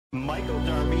Michael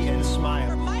Darby and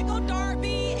Smile. Michael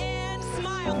Darby and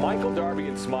Smile. Michael Darby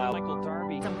and Smile. Michael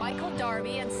Darby. To Michael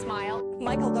Darby and Smile.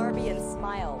 Michael Darby and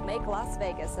Smile. Make Las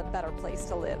Vegas a better place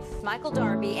to live. Michael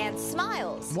Darby and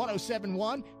Smiles.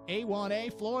 107.1,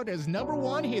 A1A, Florida's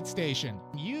 #1 hit station.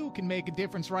 You can make a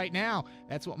difference right now.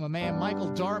 That's what my man Michael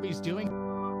Darby's doing.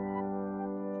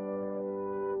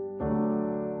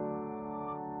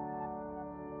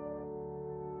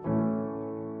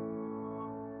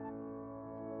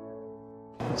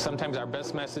 Sometimes our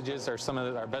best messages are some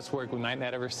of our best work we might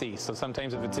not ever see. So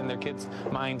sometimes if it's in their kids'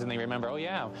 minds and they remember, oh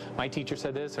yeah, my teacher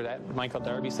said this, or that Michael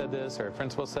Darby said this, or a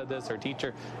principal said this, or a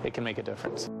teacher, it can make a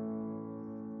difference.